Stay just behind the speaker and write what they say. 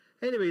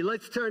Anyway,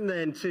 let's turn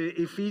then to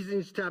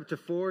Ephesians chapter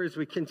 4 as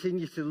we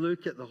continue to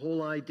look at the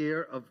whole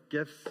idea of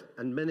gifts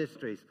and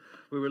ministries.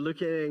 We were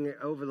looking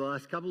over the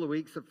last couple of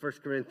weeks at 1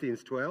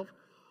 Corinthians 12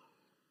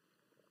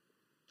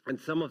 and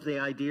some of the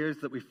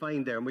ideas that we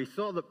find there. And we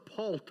saw that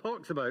Paul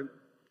talks about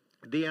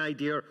the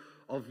idea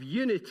of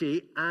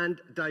unity and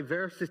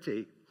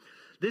diversity.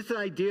 This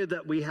idea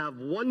that we have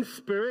one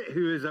Spirit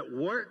who is at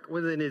work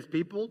within his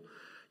people.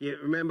 You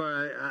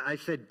remember I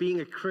said being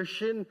a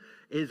Christian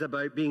is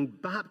about being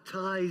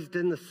baptized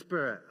in the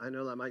Spirit. I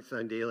know that might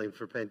sound alien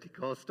for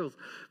Pentecostals,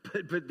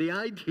 but the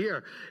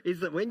idea is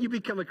that when you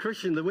become a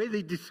Christian, the way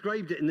they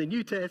described it in the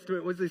New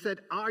Testament was they said,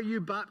 are you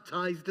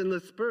baptized in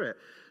the Spirit?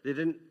 They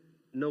didn't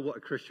know what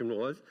a Christian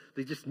was.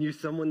 They just knew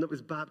someone that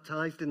was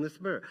baptized in the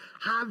Spirit.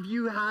 Have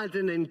you had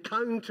an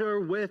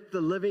encounter with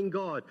the living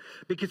God?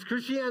 Because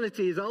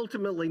Christianity is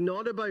ultimately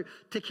not about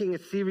ticking a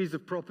series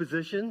of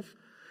propositions.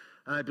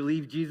 I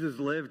believe Jesus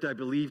lived, I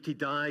believed he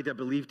died, I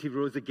believed he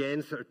rose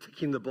again, sort of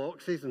ticking the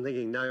boxes and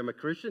thinking, now I'm a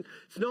Christian.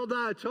 It's not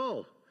that at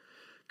all.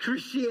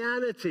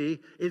 Christianity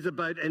is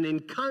about an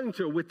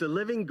encounter with the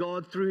living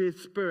God through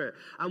his Spirit.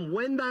 And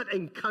when that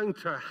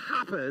encounter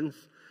happens,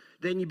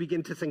 then you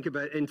begin to think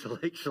about it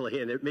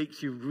intellectually, and it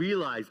makes you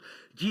realize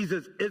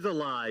Jesus is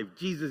alive.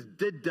 Jesus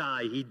did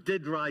die. He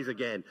did rise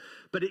again.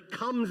 But it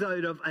comes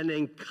out of an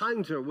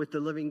encounter with the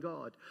living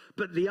God.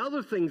 But the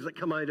other things that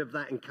come out of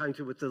that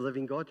encounter with the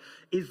living God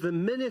is the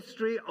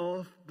ministry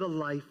of the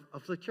life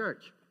of the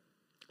church.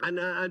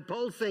 And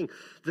Paul's saying,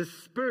 the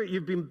Spirit,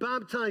 you've been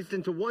baptized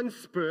into one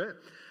Spirit,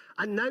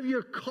 and now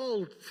you're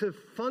called to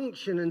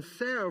function and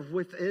serve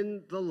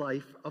within the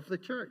life of the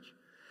church.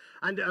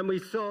 And we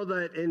saw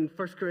that in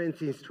 1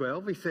 Corinthians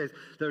 12, he says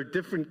there are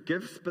different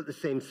gifts but the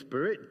same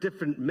Spirit,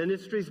 different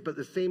ministries but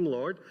the same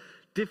Lord,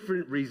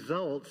 different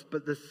results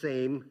but the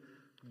same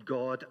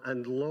God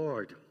and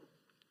Lord.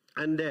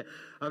 And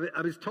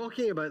I was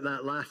talking about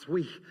that last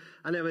week,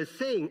 and I was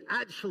saying,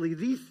 actually,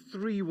 these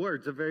three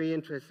words are very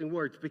interesting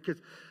words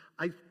because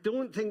I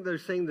don't think they're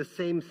saying the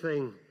same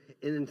thing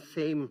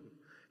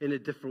in a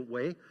different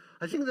way.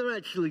 I think they're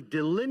actually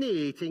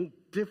delineating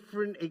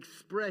different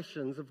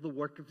expressions of the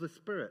work of the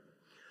Spirit.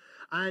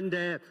 And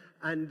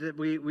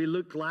we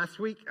looked last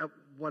week at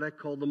what I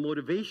call the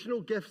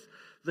motivational gifts,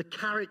 the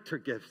character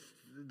gifts,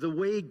 the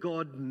way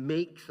God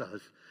makes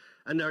us.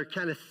 And there are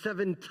kind of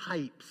 7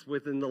 types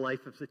within the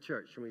life of the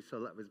church. And we saw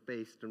that was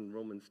based in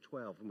Romans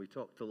 12. And we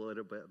talked a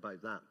little bit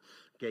about that.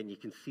 Again, you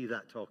can see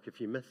that talk if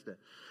you missed it.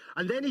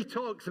 And then he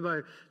talks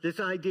about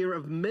this idea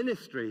of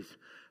ministries.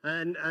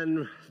 And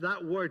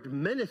that word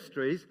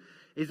ministries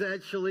is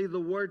actually the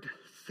word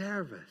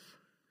service.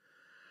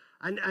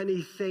 And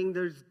he's saying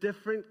there's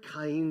different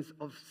kinds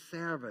of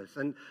service.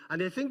 And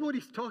I think what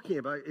he's talking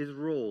about is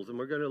roles. And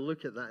we're going to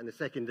look at that in a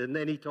second. And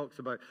then he talks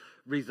about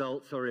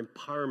results or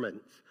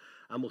empowerments.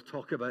 And we'll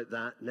talk about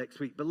that next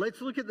week. But let's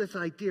look at this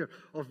idea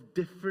of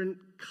different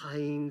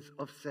kinds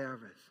of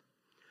service.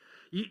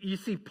 You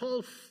see,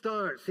 Paul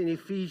starts in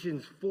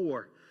Ephesians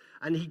 4.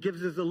 And he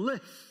gives us a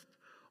list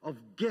of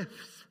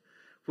gifts,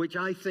 which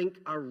I think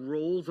are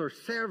roles or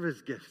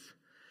service gifts.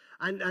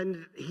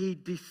 And he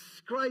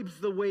describes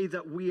the way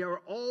that we are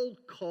all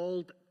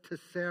called to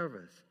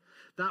service.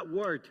 That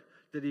word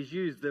that is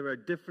used, there are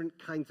different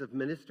kinds of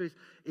ministries,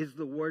 is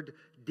the word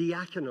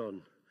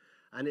diakonon.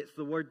 And it's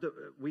the word that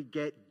we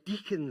get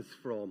deacons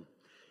from.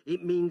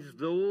 It means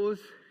those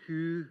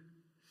who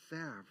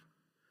serve.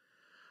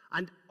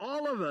 And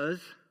all of us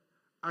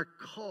are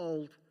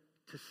called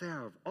to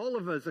serve. All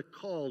of us are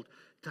called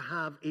to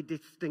have a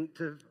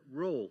distinctive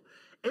role.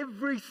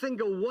 Every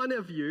single one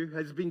of you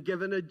has been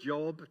given a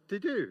job to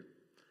do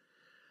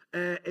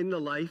in the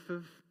life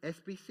of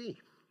SBC.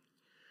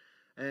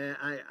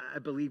 I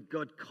believe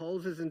God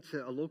calls us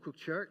into a local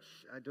church.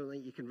 I don't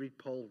think you can read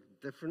Paul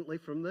differently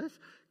from this.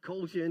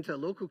 Calls you into a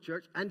local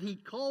church, and he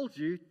calls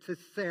you to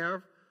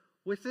serve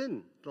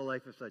within the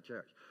life of that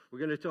church. We're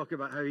going to talk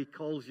about how he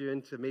calls you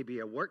into maybe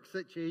a work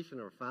situation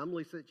or a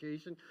family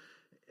situation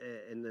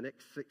in the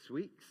next 6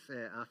 weeks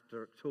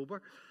after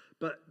October.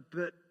 But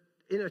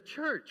in a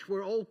church,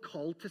 we're all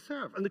called to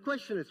serve. And the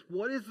question is,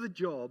 what is the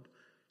job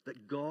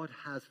that God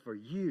has for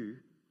you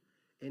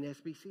in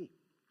SBC?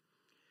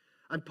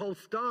 And Paul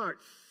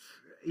starts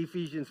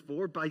Ephesians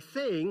 4 by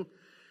saying,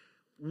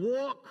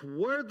 walk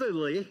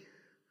worthily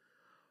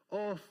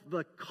of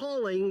the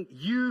calling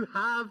you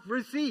have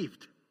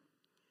received.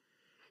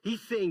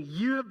 He's saying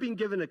you have been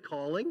given a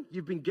calling,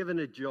 you've been given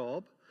a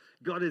job.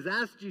 God has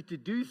asked you to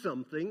do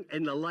something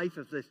in the life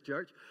of this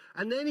church.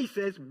 And then he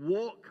says,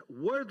 walk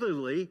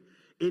worthily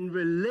in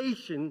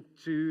relation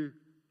to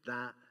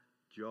that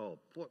job.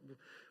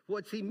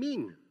 What's he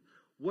mean,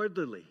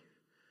 worthily?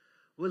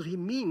 Well, he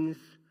means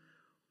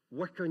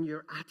work on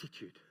your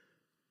attitude.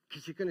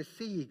 Because you're going to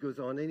see, he goes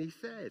on and he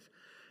says,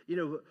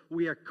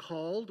 we are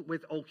called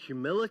with all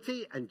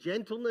humility and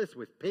gentleness,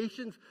 with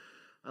patience.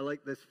 I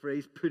like this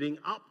phrase, putting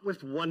up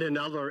with one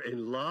another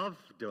in love.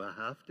 Do I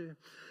have to?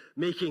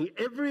 Making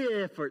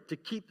every effort to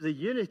keep the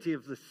unity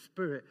of the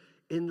Spirit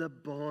in the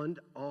bond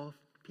of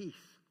peace.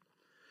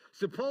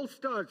 So Paul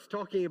starts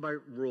talking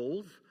about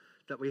roles,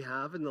 that we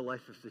have in the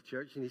life of the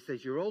church. And he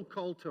says, you're all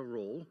called to a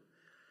role.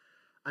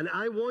 And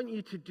I want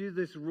you to do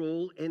this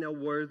role in a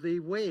worthy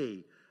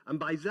way. And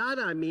by that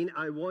I mean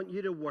I want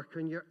you to work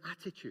on your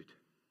attitude.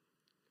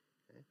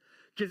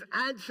 Because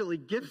actually,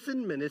 gifts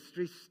in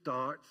ministry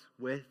starts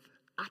with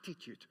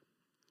attitude.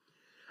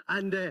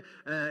 And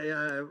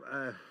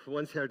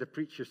once heard a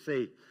preacher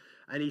say,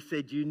 and he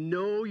said, you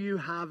know you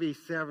have a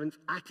servant's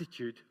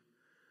attitude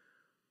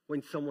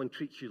when someone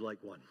treats you like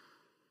one.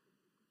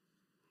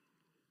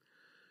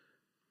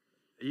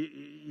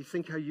 You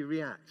think how you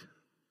react.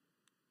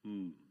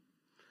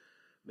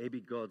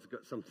 Maybe God's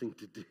got something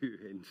to do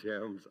in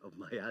terms of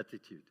my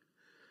attitude.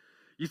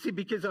 You see,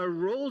 because our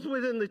roles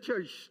within the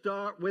church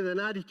start with an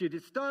attitude.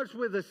 It starts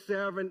with a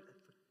servant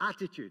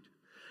attitude.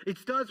 It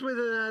starts with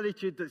an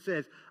attitude that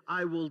says,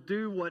 I will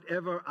do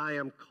whatever I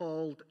am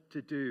called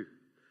to do.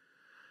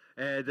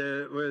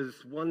 There was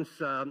once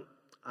a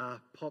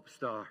pop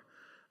star,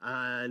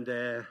 and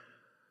I've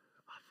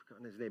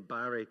forgotten his name,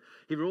 Barry.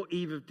 He wrote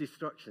Eve of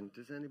Destruction.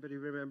 Does anybody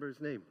remember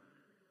his name?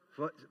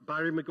 What?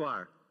 Barry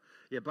Maguire.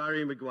 Yeah,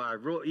 Barry Maguire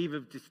wrote Eve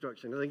of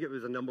Destruction. I think it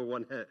was a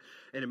 #1 hit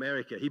in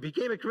America. He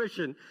became a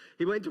Christian.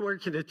 He went to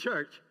work in a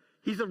church.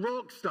 He's a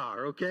rock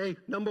star, okay?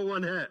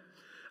 #1 hit.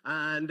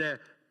 And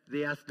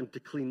they asked him to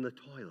clean the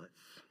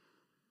toilets.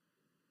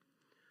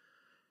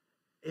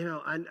 You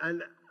know,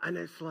 and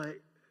it's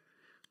like,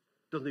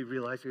 don't they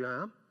realize who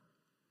I am?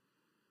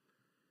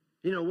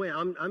 You know, wait,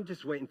 I'm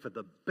just waiting for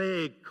the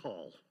big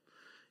call.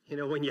 You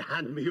know, when you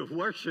hand me a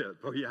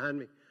worship or you hand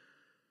me.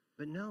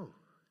 But no,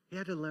 he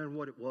had to learn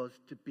what it was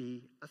to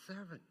be a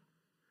servant.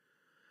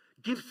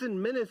 Gifts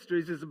in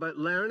ministries is about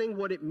learning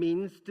what it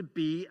means to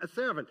be a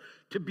servant,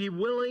 to be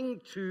willing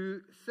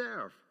to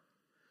serve.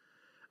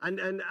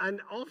 And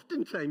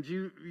oftentimes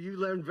you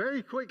learn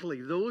very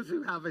quickly those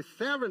who have a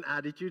servant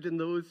attitude and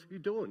those who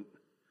don't.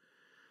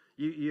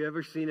 You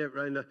ever seen it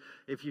around,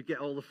 if you get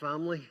all the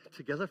family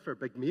together for a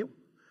big meal,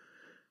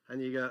 and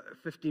you got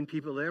 15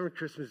 people there on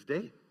Christmas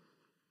Day,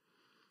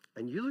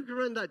 and you look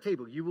around that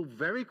table, you will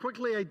very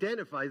quickly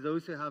identify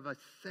those who have a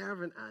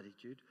servant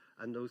attitude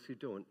and those who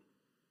don't.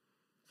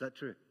 Is that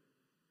true?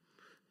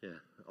 Yeah,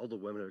 all the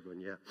women are going,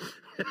 yeah.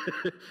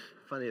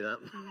 Funny that.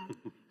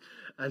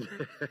 And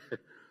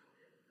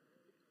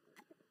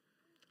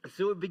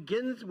so it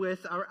begins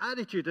with our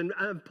attitude. And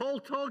Paul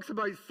talks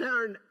about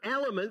certain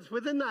elements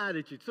within that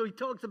attitude. So he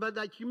talks about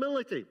that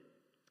humility,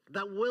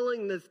 that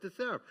willingness to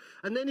serve.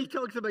 And then he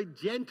talks about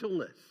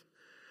gentleness.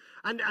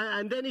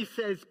 And then he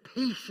says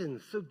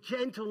patience. So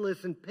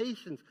gentleness and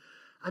patience.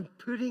 And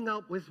putting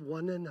up with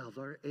one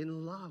another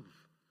in love.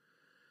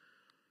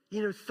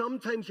 You know,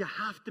 sometimes you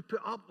have to put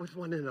up with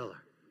one another.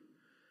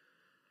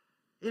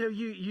 You know,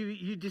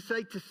 you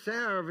decide to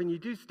serve and you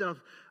do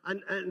stuff,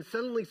 and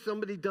suddenly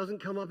somebody doesn't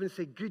come up and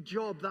say, good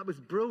job, that was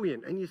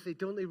brilliant. And you say,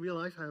 don't they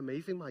realize how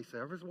amazing my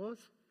service was?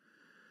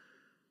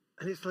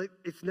 And it's like,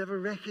 it's never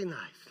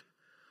recognized.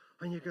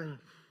 And you're going,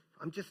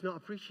 I'm just not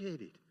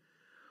appreciated.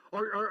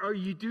 Or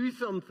you do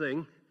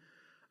something,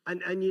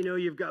 and you know,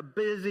 you've got a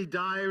busy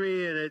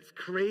diary and it's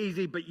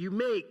crazy, but you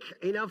make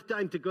enough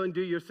time to go and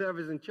do your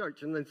service in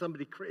church, and then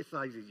somebody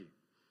criticizes you.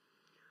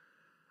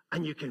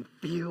 And you can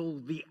feel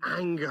the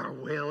anger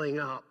welling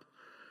up.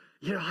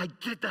 You know, I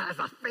did that as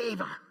a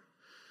favor.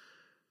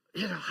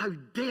 You know, how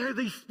dare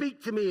they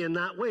speak to me in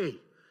that way?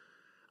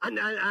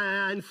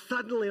 And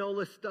suddenly all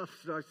this stuff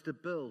starts to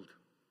build.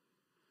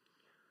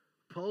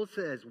 Paul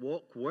says,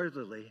 walk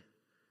worthily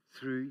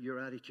through your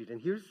attitude. And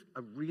here's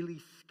a really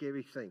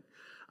scary thing.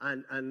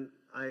 And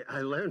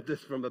I learned this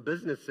from a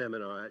business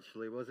seminar,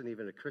 actually. It wasn't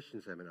even a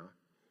Christian seminar.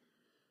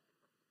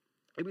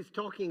 It was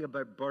talking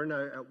about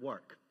burnout at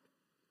work.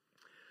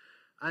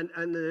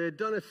 And they had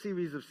done a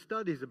series of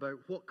studies about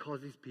what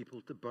causes people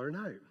to burn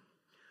out.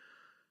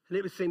 And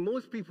it was saying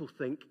most people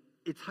think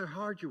it's how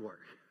hard you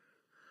work.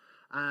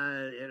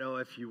 You know,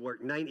 if you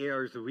work 90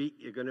 hours a week,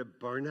 you're going to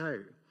burn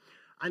out.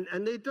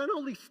 And they'd done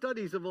all these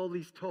studies of all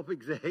these top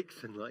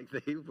execs, and like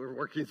they were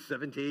working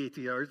 70,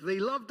 80 hours. They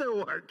loved their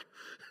work.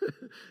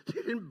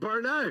 They didn't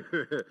burn out.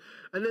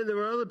 And then there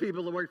were other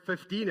people that worked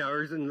 15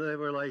 hours, and they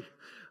were like,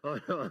 oh,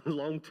 no,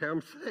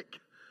 long-term sick.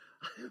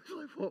 I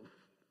was like,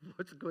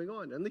 what's going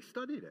on? And they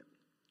studied it.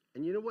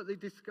 And you know what they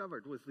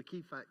discovered was the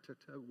key factor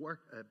to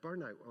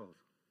burnout was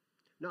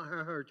not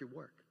how hard you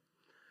work,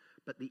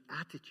 but the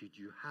attitude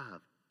you have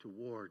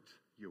towards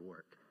your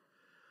work.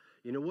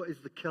 You know what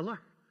is the killer?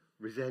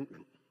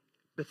 Resentment,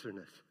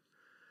 bitterness.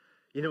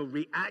 You know,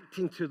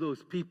 reacting to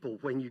those people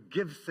when you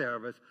give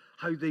service,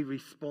 how they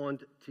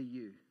respond to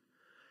you.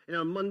 You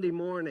know, Monday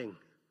morning,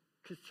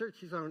 because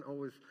churches aren't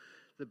always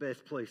the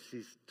best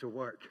places to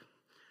work.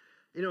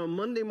 You know,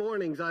 Monday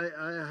mornings,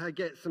 I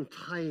get some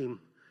time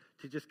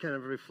to just kind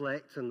of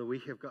reflect on the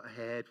week I've got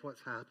ahead,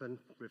 what's happened,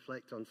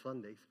 reflect on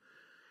Sundays.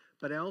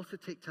 But I also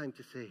take time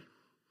to say,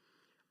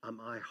 am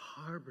I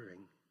harboring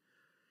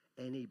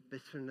any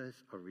bitterness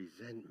or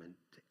resentment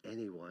to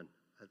anyone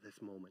at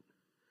this moment?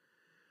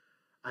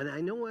 And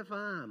I know if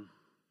I am,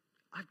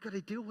 I've got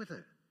to deal with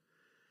it.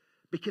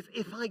 Because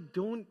if I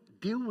don't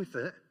deal with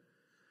it,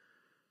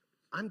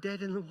 I'm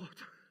dead in the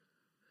water.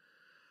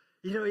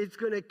 It's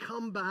going to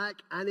come back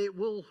and it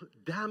will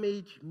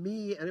damage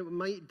me and it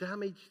might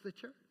damage the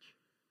church.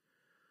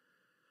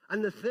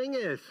 And the thing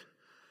is,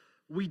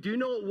 we do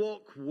not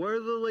walk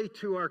worthily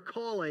to our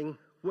calling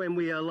when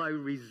we allow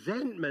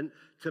resentment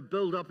to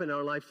build up in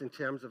our lives in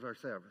terms of our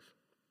service.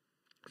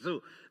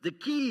 So the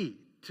key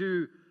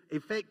to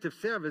effective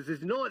service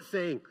is not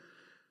saying,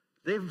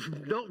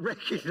 they've not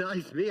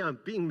recognized me, I'm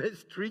being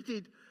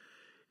mistreated.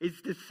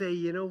 It's to say,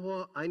 you know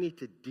what, I need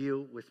to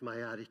deal with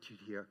my attitude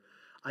here.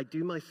 I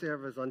do my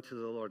service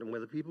unto the Lord, and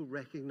whether people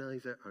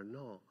recognize it or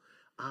not,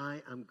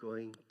 I am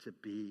going to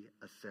be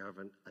a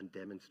servant and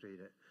demonstrate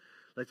it.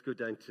 Let's go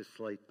down to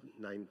slide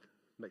 9.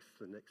 Next,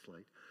 the next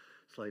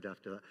slide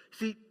after that.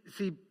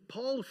 See,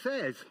 Paul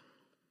says,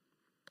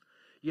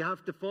 you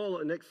have to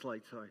follow, next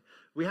slide, sorry.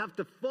 We have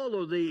to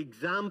follow the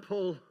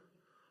example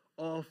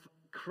of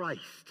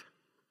Christ.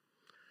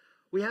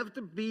 We have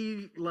to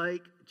be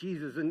like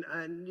Jesus. And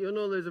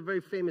there's a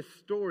very famous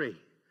story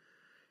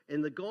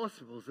in the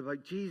Gospels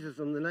about Jesus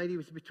on the night he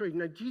was betrayed.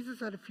 Now, Jesus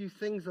had a few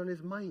things on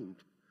his mind.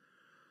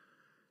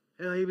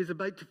 He was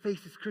about to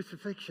face his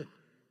crucifixion.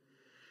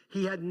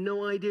 He had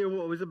no idea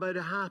what was about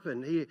to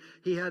happen.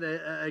 He had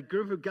a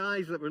group of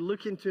guys that were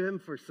looking to him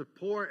for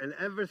support and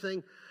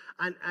everything.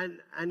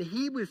 And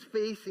he was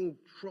facing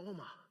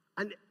trauma.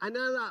 And at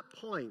that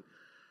point,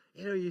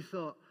 you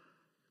thought,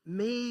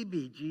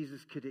 maybe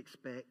Jesus could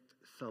expect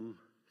some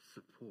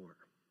support.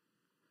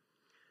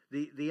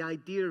 The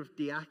idea of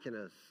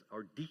diakonos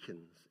or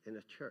deacons in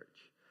a church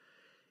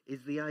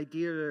is the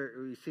idea,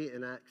 we see it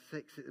in Acts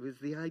 6, it was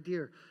the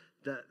idea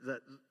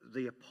that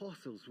the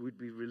apostles would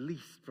be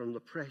released from the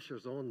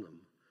pressures on them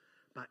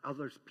by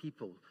others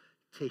people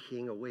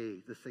taking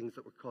away the things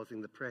that were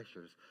causing the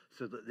pressures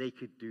so that they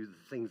could do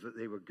the things that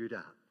they were good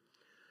at.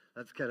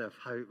 That's kind of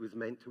how it was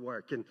meant to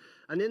work.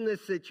 And in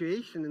this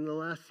situation, in the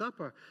Last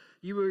Supper,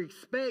 you were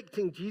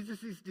expecting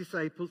Jesus'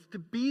 disciples to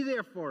be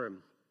there for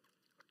him,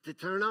 to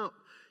turn up,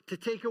 to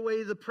take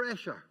away the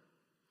pressure.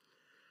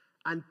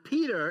 And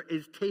Peter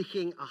is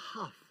taking a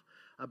huff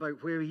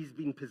about where he's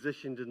been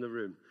positioned in the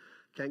room.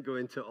 Can't go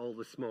into it all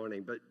this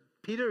morning, but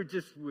Peter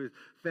just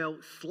felt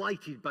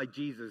slighted by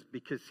Jesus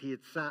because he had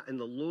sat in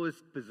the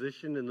lowest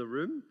position in the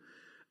room.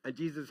 And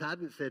Jesus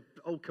hadn't said,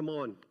 oh, come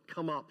on,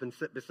 come up and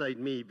sit beside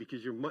me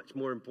because you're much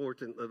more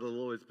important than the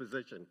lowest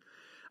position.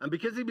 And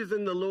because he was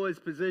in the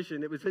lowest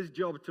position, it was his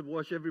job to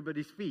wash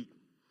everybody's feet.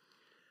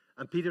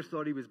 And Peter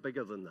thought he was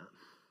bigger than that.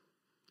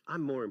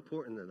 I'm more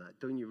important than that.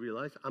 Don't you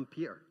realize? I'm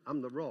Peter.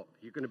 I'm the rock.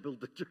 You're going to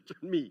build the church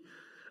on me,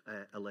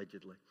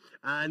 allegedly.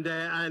 And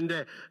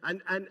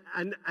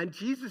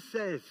Jesus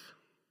says,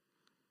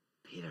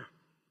 Peter,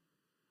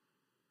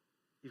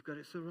 you've got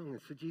it so wrong.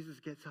 And so Jesus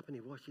gets up and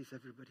he washes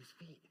everybody's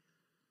feet.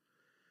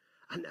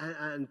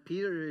 And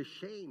Peter is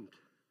shamed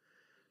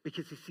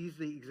because he sees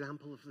the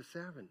example of the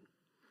servant.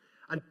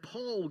 And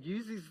Paul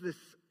uses this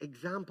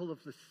example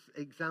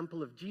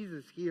of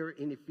Jesus here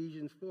in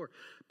Ephesians 4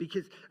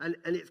 because, and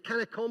it's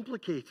kind of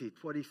complicated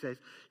what he says.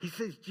 He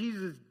says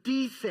Jesus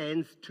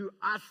descends to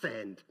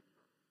ascend.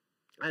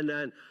 And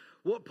then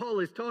what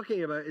Paul is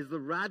talking about is the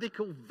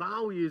radical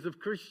values of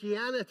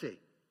Christianity.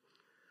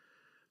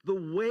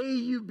 The way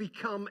you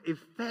become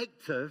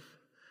effective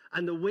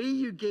and the way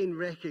you gain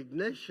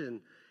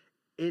recognition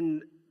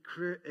in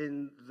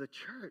the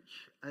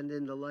church and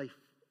in the life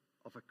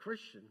of a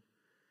Christian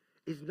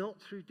is not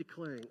through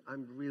declaring,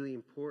 I'm really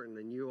important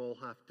and you all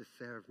have to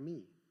serve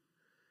me.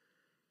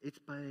 It's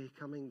by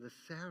becoming the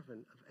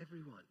servant of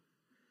everyone.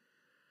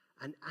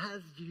 And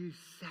as you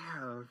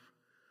serve,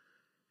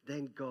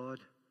 then God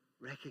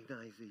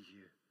recognizes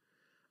you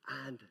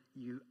and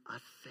you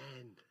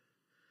ascend.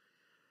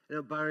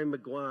 Barry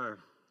Maguire,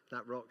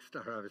 that rock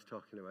star I was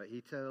talking about,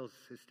 he tells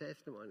his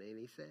testimony and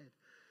he said,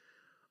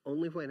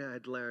 only when I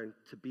had learned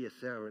to be a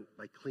servant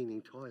by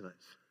cleaning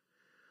toilets,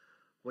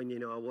 when,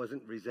 I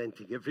wasn't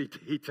resenting every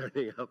day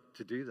turning up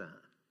to do that,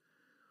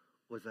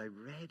 was I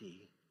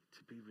ready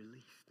to be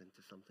released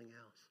into something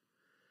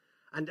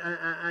else.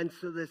 And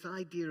so this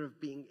idea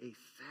of being a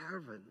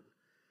servant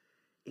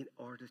in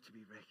order to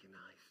be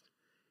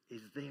recognized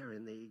is there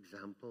in the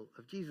example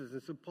of Jesus.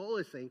 And so Paul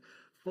is saying,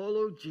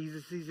 follow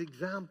Jesus'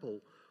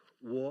 example,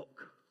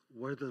 walk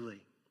worthily.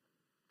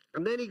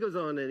 And then he goes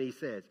on and he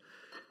says,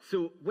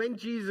 so when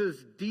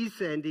Jesus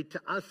descended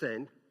to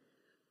ascend,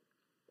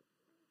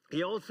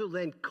 he also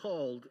then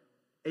called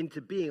into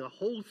being a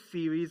whole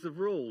series of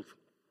roles.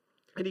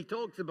 And he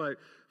talks about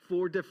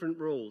 4 different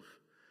roles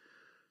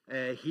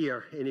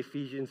here in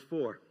Ephesians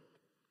 4.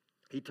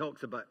 He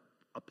talks about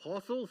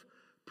apostles,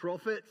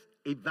 prophets,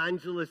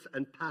 evangelists,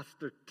 and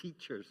pastor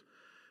teachers.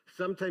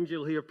 Sometimes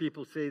you'll hear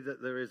people say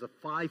that there is a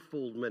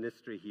 5-fold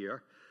ministry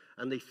here,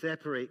 and they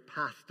separate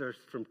pastors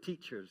from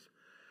teachers.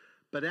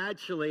 But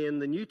actually, in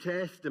the New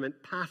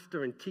Testament,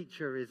 pastor and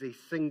teacher is a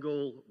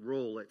single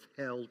role. It's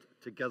held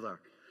together.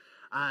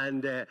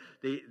 And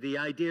the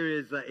idea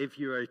is that if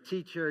you are a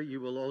teacher, you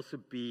will also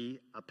be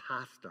a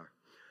pastor.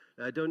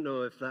 Now, I don't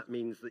know if that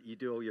means that you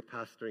do all your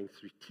pastoring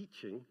through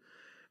teaching.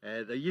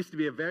 There used to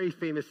be a very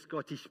famous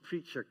Scottish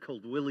preacher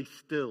called Willie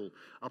Still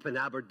up in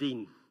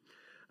Aberdeen.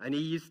 And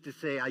he used to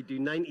say, I do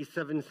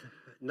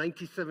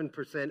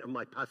 97% of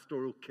my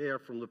pastoral care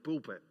from the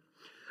pulpit.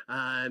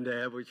 And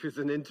which was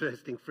an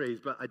interesting phrase,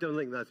 but I don't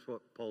think that's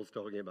what Paul's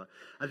talking about.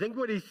 I think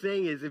what he's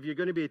saying is if you're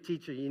going to be a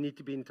teacher, you need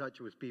to be in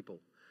touch with people.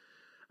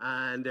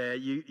 And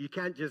you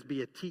can't just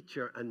be a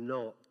teacher and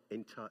not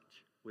in touch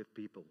with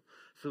people.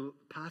 So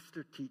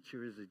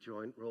pastor-teacher is a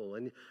joint role.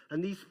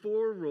 And these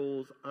 4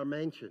 roles are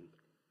mentioned.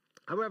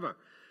 However,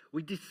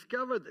 we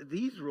discover that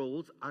these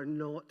roles are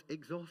not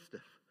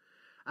exhaustive.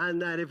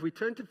 And that if we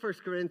turn to 1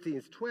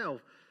 Corinthians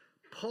 12,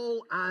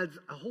 Paul adds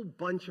a whole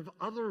bunch of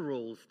other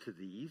roles to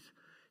these.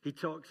 He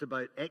talks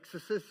about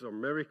exorcists or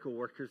miracle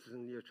workers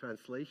in your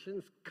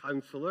translations,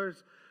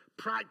 counselors,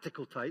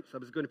 practical types. I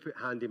was going to put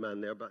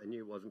handyman there, but I knew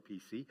it wasn't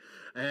PC.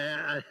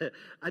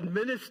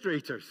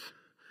 Administrators.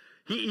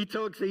 He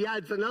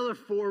adds another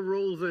 4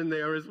 roles in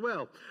there as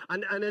well.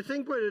 And I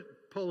think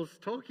what Paul's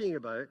talking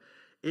about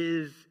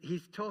is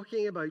he's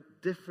talking about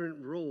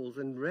different roles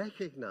and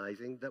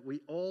recognizing that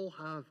we all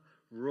have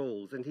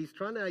roles. And he's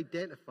trying to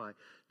identify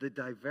the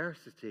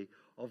diversity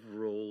of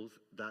roles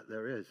that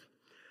there is.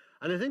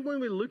 And I think when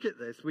we look at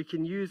this, we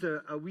can use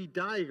a wee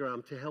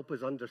diagram to help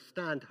us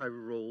understand how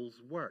roles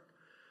work.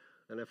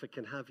 And if I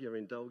can have your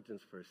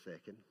indulgence for a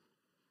second.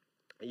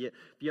 If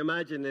you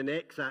imagine an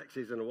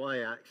x-axis and a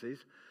y-axis,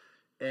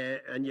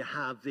 and you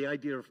have the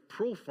idea of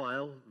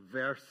profile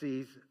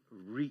versus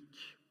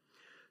reach.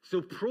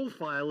 So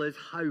profile is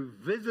how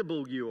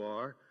visible you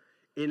are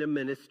in a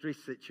ministry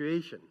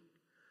situation.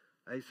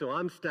 So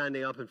I'm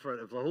standing up in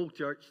front of the whole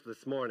church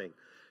this morning.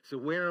 So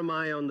where am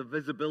I on the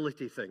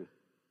visibility thing?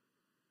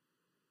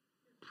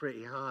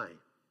 Pretty high.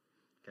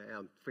 Okay,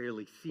 I'm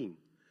fairly seen.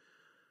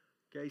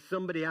 Okay,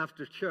 somebody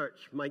after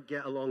church might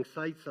get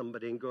alongside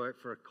somebody and go out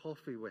for a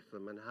coffee with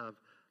them and have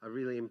a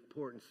really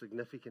important,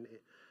 significant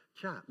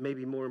chat,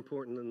 maybe more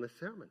important than the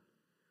sermon.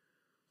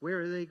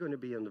 Where are they going to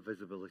be on the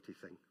visibility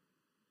thing?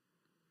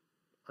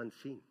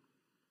 Unseen.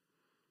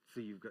 So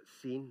you've got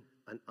seen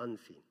and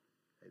unseen,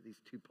 right? These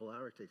 2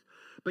 polarities.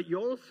 But you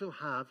also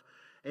have,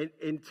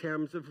 in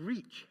terms of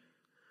reach,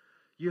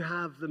 you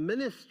have the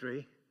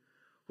ministry,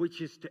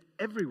 which is to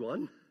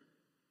everyone.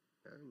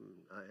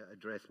 I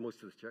address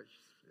most of the church,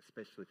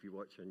 especially if you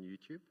watch on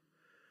YouTube,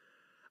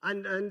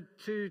 and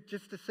to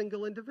just a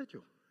single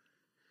individual.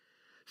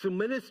 So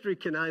ministry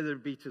can either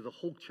be to the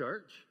whole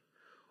church,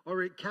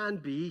 or it can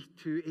be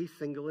to a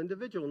single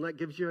individual, and that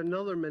gives you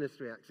another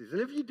ministry axis.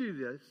 And if you do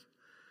this,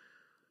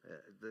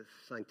 the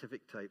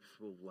scientific types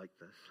will like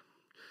this,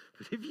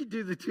 but if you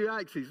do the 2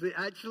 axes, it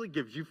actually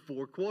gives you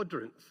 4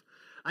 quadrants.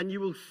 And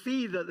you will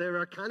see that there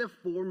are kind of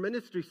 4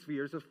 ministry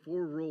spheres of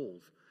 4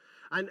 roles.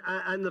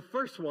 And the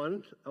first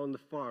one, on the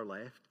far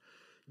left,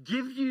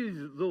 gives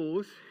you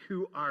those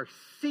who are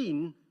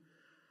seen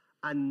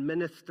and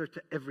minister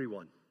to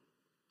everyone.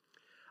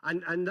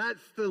 And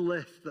that's the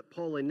list that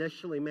Paul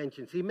initially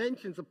mentions. He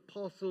mentions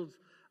apostles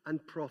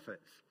and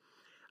prophets.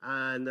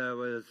 And there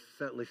was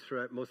certainly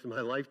throughout most of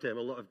my lifetime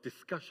a lot of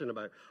discussion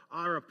about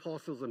are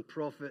apostles and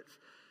prophets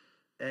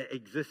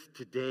exist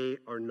today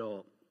or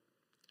not.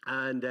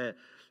 And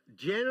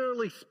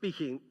generally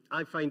speaking,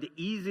 I find it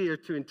easier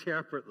to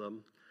interpret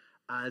them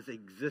as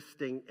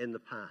existing in the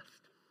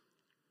past.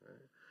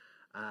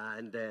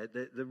 And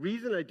the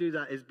reason I do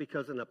that is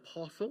because an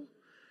apostle,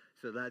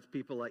 so that's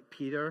people like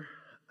Peter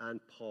and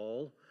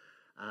Paul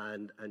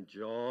and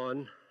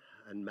John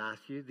and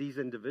Matthew, these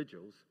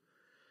individuals,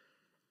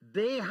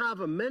 they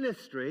have a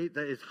ministry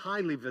that is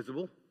highly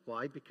visible.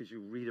 Why? Because you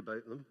read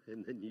about them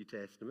in the New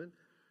Testament.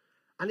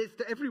 And it's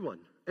to everyone.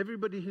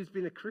 Everybody who's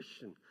been a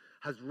Christian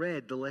has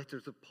read the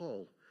letters of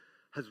Paul,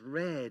 has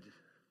read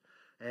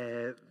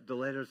the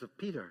letters of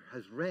Peter,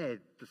 has read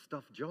the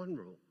stuff John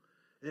wrote.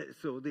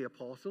 So the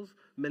apostles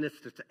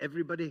minister to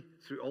everybody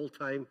through all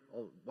time.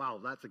 Oh, wow,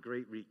 that's a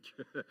great reach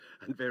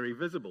and very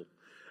visible.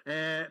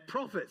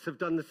 Prophets have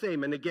done the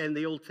same. And again,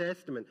 the Old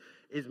Testament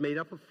is made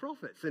up of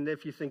prophets. And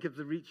if you think of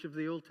the reach of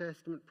the Old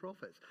Testament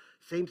prophets,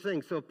 same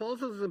thing. So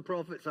apostles and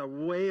prophets are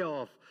way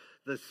off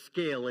the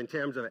scale in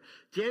terms of it.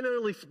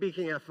 Generally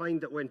speaking, I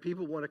find that when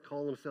people want to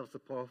call themselves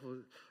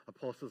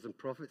apostles and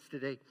prophets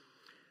today,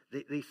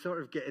 they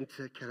sort of get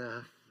into kind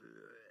of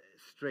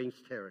strange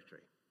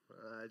territory.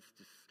 It's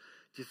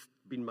just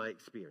been my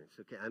experience.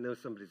 Okay, I know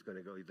somebody's going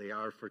to go, they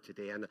are for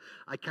today. And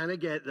I kind of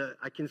get that.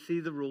 I can see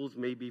the rules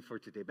maybe for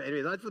today. But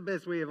anyway, that's the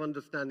best way of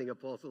understanding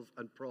apostles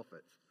and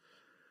prophets.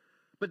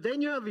 But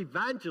then you have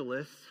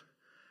evangelists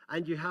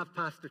and you have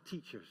pastor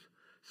teachers.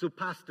 So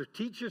pastor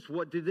teachers,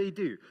 what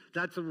do?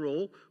 That's a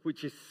role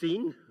which is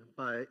seen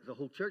by the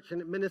whole church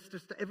and it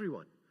ministers to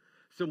everyone.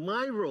 So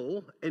my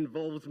role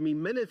involves me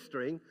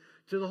ministering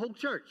to the whole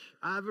church.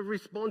 I have a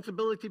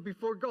responsibility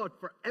before God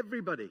for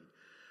everybody.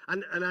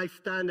 And I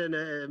stand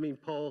in,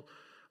 Paul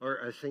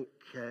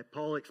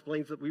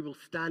explains that we will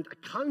stand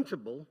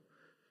accountable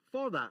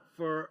for that,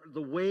 for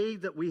the way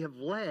that we have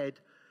led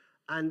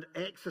and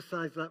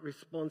exercised that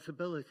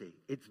responsibility.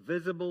 It's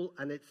visible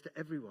and it's to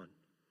everyone.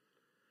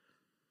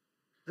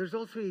 There's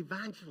also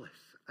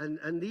evangelists.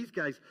 And these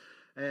guys,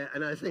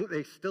 And I think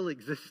they still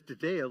exist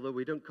today, although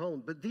we don't call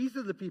them. But these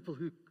are the people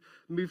who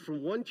move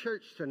from one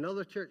church to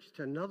another church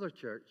to another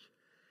church.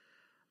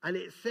 And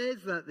it says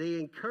that they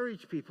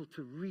encourage people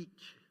to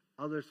reach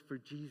others for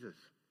Jesus.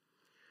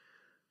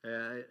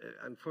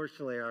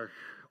 Unfortunately, our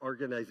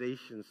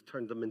organizations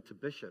turned them into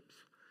bishops.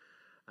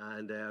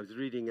 And I was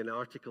reading an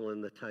article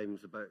in the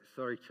Times about,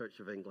 Church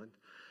of England,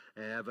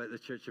 about the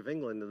Church of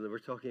England, and they were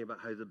talking about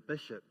how the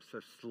bishops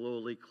are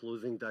slowly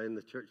closing down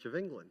the Church of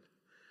England.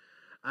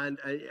 And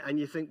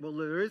you think, well,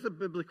 there is a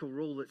biblical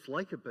role that's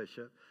like a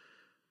bishop,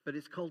 but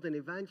it's called an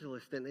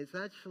evangelist, and it's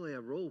actually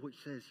a role which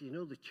says,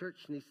 the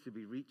church needs to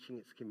be reaching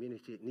its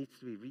community. It needs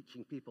to be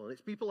reaching people, and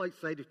it's people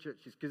outside of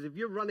churches, because if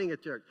you're running a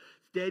church,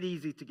 it's dead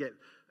easy to get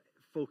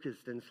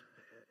focused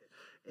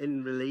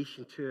in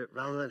relation to it,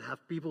 rather than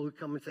have people who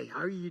come and say, how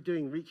are you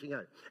doing reaching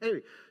out?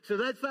 Anyway, so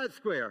that's that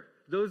square.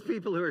 Those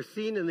people who are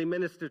seen and they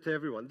minister to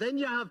everyone. Then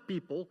you have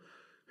people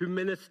who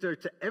minister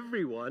to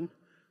everyone,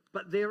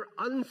 but they're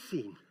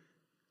unseen.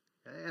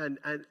 Okay?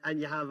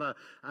 And you have a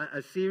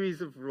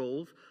series of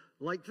roles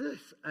like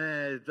this.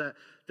 That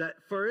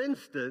for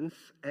instance,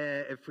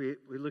 if we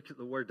look at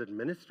the word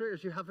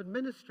administrators, you have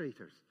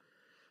administrators.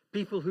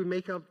 People who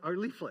make up our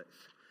leaflets.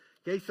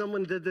 Okay,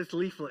 someone did this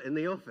leaflet in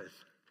the office.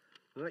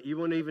 Right? You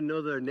won't even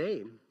know their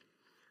name.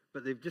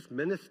 But they've just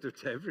ministered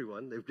to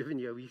everyone. They've given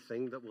you a wee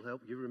thing that will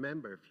help you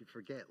remember if you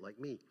forget, like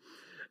me.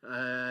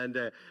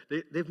 And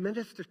they've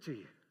ministered to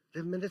you.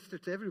 They've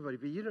ministered to everybody,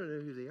 but you don't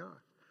know who they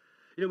are.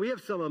 We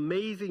have some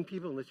amazing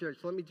people in the church.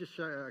 Let me just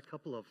shout out a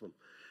couple of them.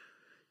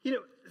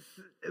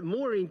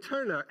 Maureen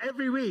Turner,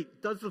 every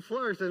week, does the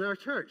flowers in our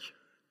church.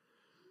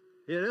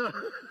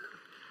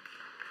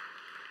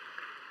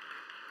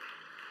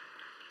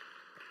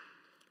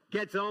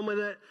 Gets on with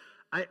it.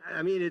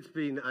 I mean, it's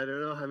been, I don't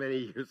know how many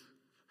years.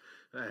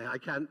 I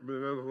can't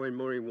remember when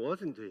Maureen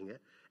wasn't doing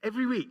it.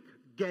 Every week,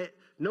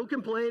 no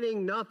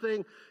complaining,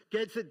 nothing,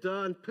 gets it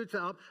done, puts it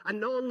up, and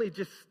not only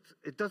just,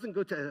 it doesn't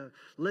go to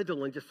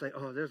Lidl and just say,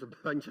 oh, there's a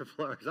bunch of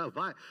flowers, I'll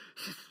buy it.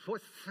 It's just,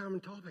 what's the sermon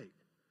topic?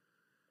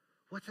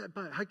 What's that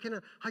about? How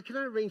can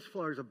I arrange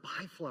flowers or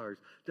buy flowers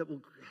that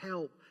will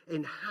help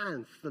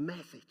enhance the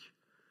message?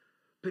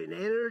 Putting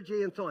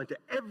energy and thought into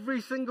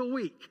every single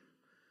week.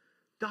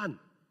 Done.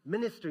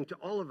 Ministering to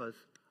all of us,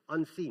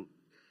 unseen.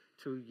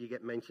 Till you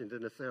get mentioned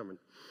in a sermon.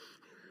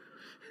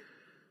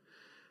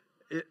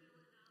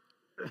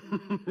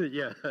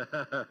 Yeah,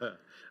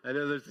 I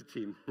know there's a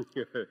team.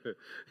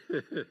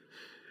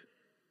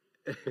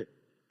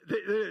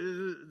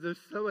 There's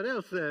someone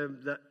else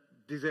that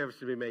deserves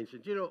to be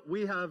mentioned.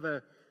 We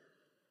have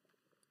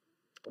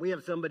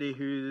somebody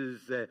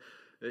who's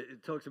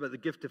talks about the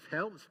gift of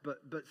helps,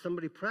 but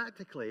somebody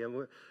practically,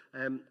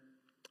 and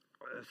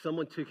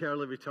someone took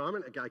early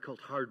retirement, a guy called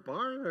Howard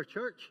Barr in our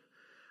church.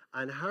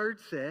 And Howard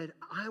said,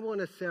 I want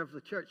to serve the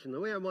church. And the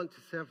way I want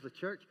to serve the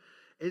church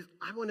is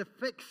I want to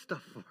fix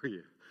stuff for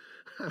you.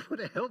 I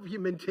want to help you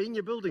maintain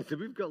your buildings. So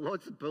we've got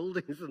lots of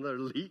buildings and there are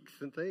leaks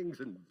and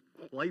things and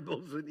light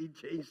bulbs that need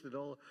changed and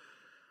all.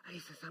 And he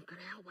says, I'm going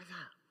to help with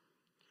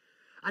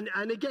that.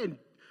 And again,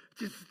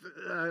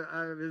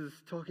 I was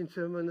talking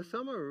to him in the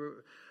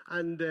summer,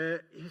 and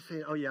he was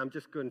saying, oh yeah, I'm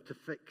just going to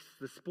fix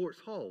the sports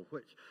hall,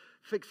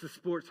 Fix the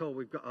sports hall.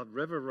 We've got a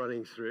river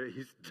running through it.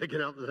 He's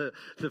digging up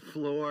the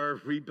floor,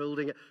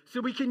 rebuilding it,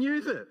 so we can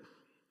use it.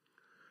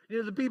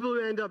 The people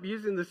who end up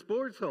using the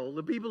sports hall,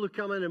 the people who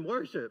come in and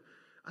worship,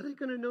 are they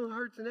going to know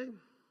Howard's name?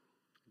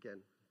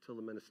 Again, until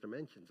the minister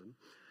mentions him.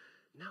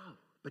 No,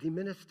 but he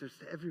ministers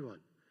to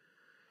everyone.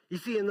 You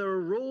see, and there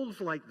are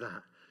roles like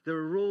that. There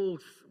are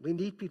roles, we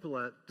need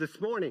people. This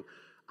morning,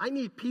 I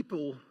need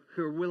people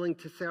who are willing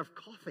to serve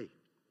coffee.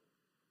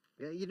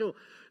 Yeah,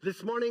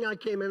 this morning I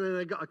came in and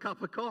I got a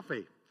cup of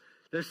coffee.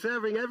 They're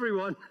serving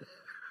everyone.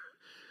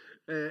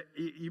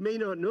 You may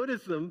not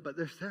notice them, but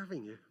they're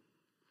serving you.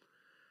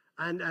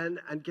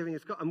 And giving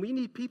us coffee. And we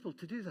need people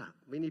to do that.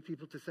 We need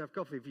people to serve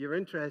coffee. If you're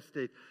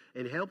interested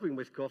in helping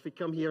with coffee,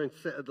 come here and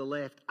sit at the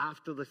left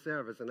after the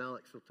service, and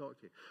Alex will talk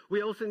to you.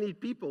 We also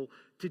need people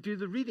to do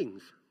the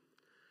readings.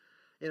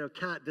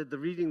 Kat did the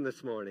reading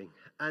this morning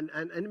and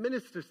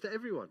ministers to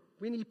everyone.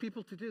 We need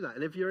people to do that.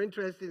 And if you're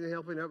interested in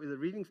helping out with the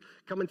readings,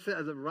 come and sit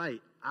at the right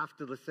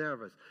after the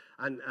service.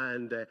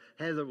 And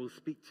Heather will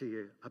speak to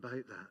you about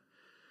that.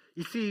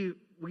 You see,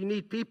 we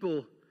need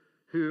people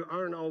who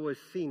aren't always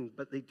seen,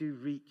 but they do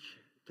reach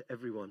to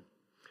everyone.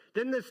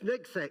 Then this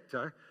next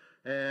sector,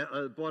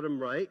 on the bottom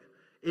right,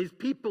 is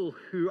people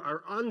who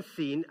are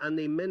unseen and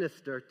they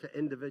minister to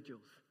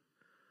individuals.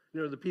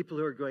 The people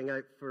who are going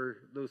out for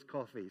those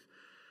coffees.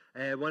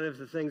 One of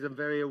the things I'm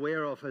very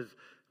aware of as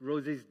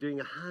Rosie's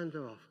doing a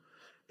handoff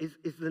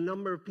is the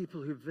number of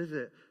people who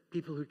visit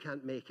people who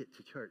can't make it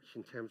to church,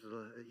 in terms of,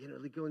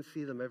 they go and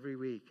see them every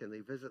week and they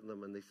visit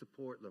them and they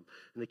support them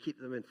and they keep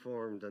them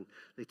informed and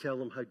they tell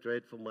them how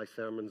dreadful my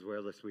sermons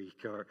were this week,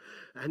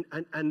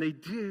 and they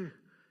do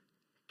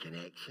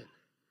connection.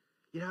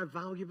 You know how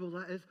valuable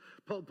that is?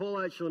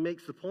 Paul actually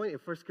makes the point in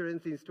 1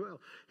 Corinthians 12.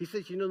 He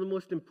says, the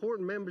most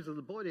important members of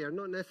the body are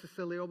not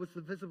necessarily always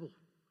the visible.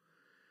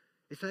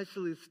 It's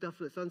actually the stuff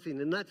that's unseen.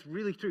 And that's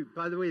really true.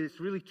 By the way, it's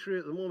really true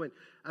at the moment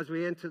as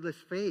we enter this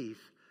phase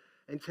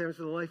in terms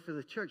of the life of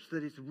the church,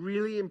 that it's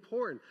really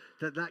important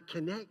that that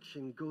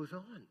connection goes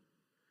on,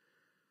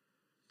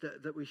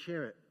 that we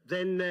share it.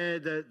 Then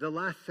the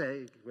last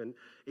segment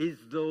is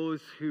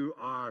those who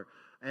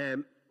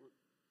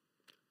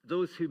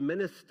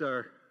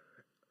minister,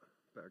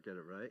 better get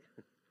it right,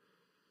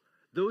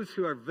 those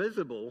who are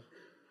visible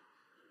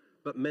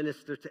but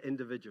minister to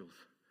individuals.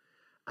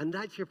 And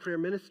that's your prayer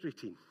ministry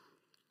team.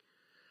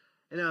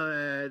 You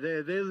know,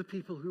 they're the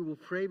people who will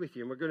pray with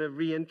you. And we're going to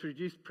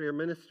reintroduce prayer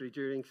ministry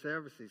during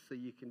services so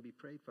you can be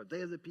prayed for.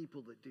 They're the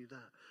people that do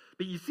that.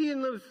 But you see,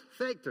 in those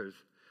sectors,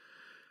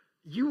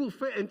 you will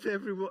fit into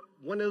every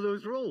one of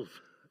those roles.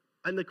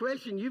 And the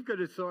question you've got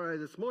to sort out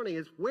this morning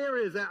is, where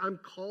is it I'm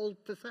called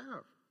to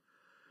serve?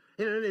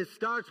 You know, and it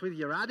starts with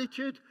your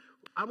attitude.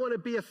 I want to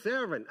be a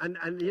servant.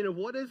 And you know,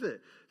 what is it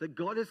that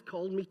God has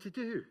called me to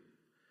do?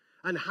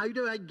 And how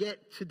do I get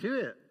to do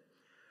it?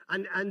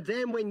 And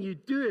then when you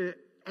do it,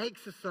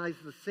 exercise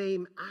the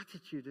same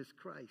attitude as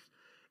Christ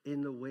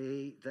in the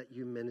way that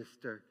you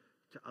minister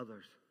to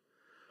others.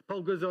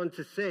 Paul goes on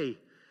to say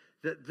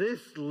that this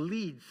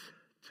leads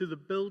to the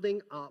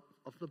building up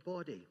of the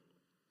body.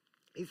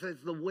 He says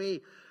the way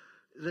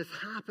this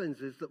happens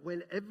is that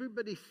when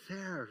everybody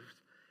serves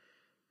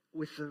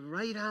with the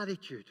right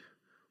attitude,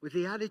 with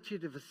the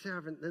attitude of a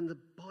servant, then the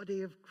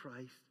body of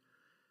Christ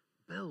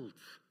builds.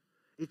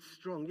 It's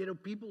strong. You know,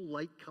 people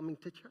like coming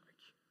to church.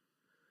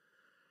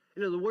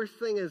 You know, the worst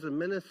thing as a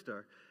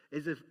minister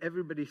is if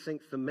everybody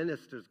thinks the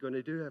minister's going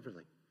to do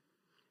everything.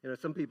 You know,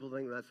 some people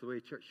think that's the way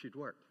church should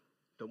work.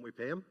 Don't we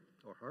pay him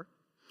or her?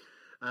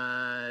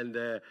 And,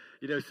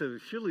 you know, so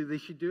surely they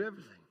should do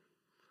everything.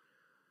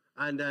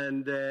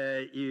 And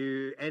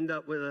you end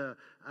up with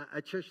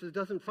a church that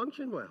doesn't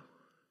function well.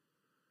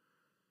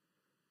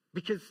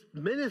 Because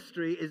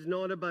ministry is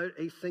not about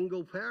a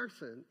single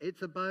person.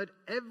 It's about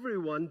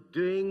everyone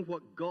doing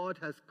what God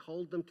has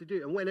called them to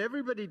do. And when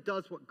everybody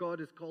does what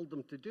God has called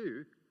them to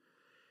do,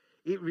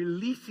 it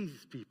releases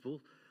people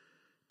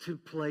to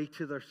play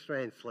to their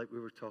strengths, like we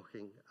were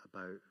talking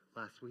about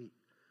last week.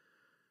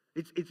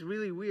 It's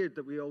really weird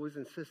that we always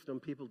insist on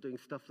people doing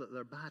stuff that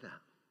they're bad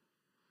at.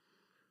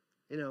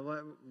 You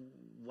know,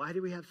 why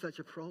do we have such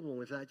a problem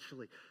with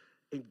actually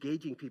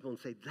engaging people and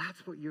say,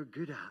 that's what you're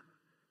good at?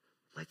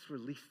 Let's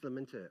release them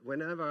into it.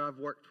 Whenever I've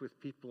worked with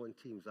people and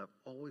teams, I've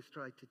always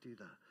tried to do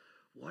that.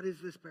 What is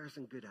this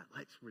person good at?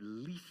 Let's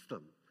release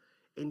them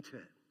into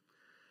it.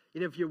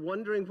 You know, if you're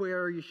wondering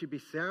where you should be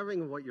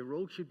serving and what your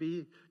role should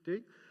be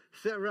doing,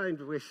 sit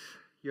around with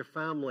your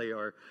family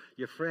or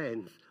your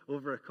friends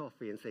over a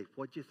coffee and say,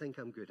 what do you think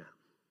I'm good at?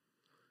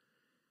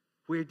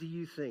 Where do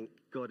you think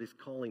God is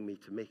calling me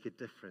to make a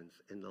difference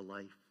in the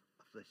life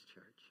of this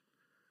church?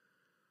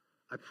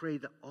 I pray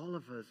that all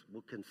of us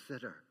will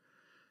consider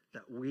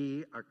that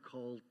we are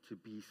called to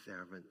be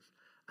servants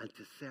and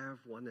to serve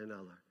one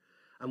another.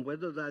 And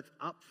whether that's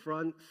up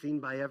front, seen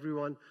by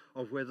everyone,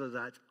 or whether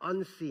that's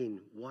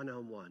unseen,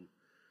 one-on-one,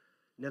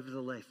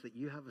 nevertheless, that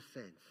you have a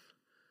sense,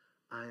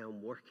 I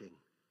am working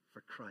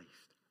for Christ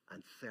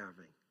and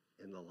serving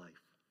in the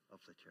life of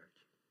the church.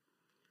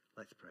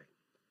 Let's pray.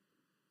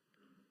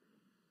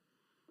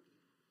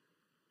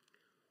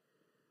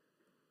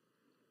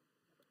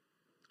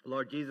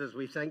 Lord Jesus,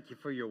 we thank you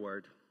for your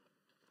word.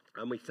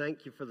 And we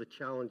thank you for the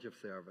challenge of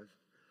service.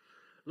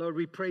 Lord,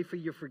 we pray for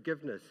your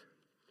forgiveness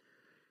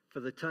for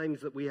the times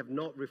that we have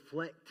not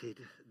reflected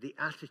the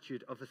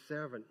attitude of a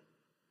servant,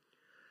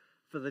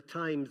 for the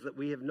times that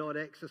we have not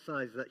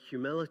exercised that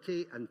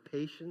humility and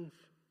patience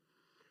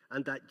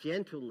and that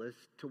gentleness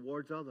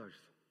towards others.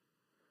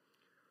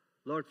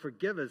 Lord,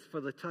 forgive us for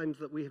the times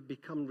that we have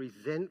become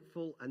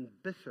resentful and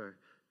bitter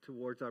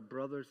towards our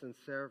brothers and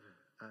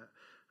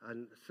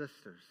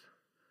sisters.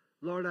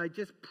 Lord, I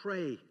just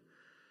pray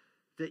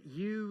that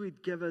you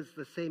would give us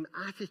the same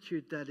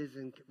attitude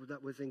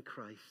that was in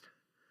Christ,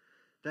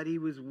 that he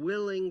was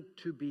willing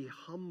to be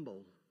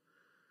humble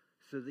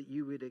so that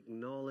you would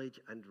acknowledge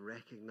and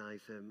recognize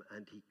him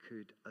and he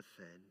could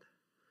ascend.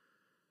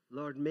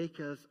 Lord, make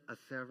us a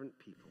servant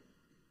people.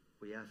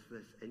 We ask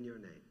this in your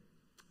name.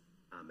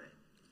 Amen.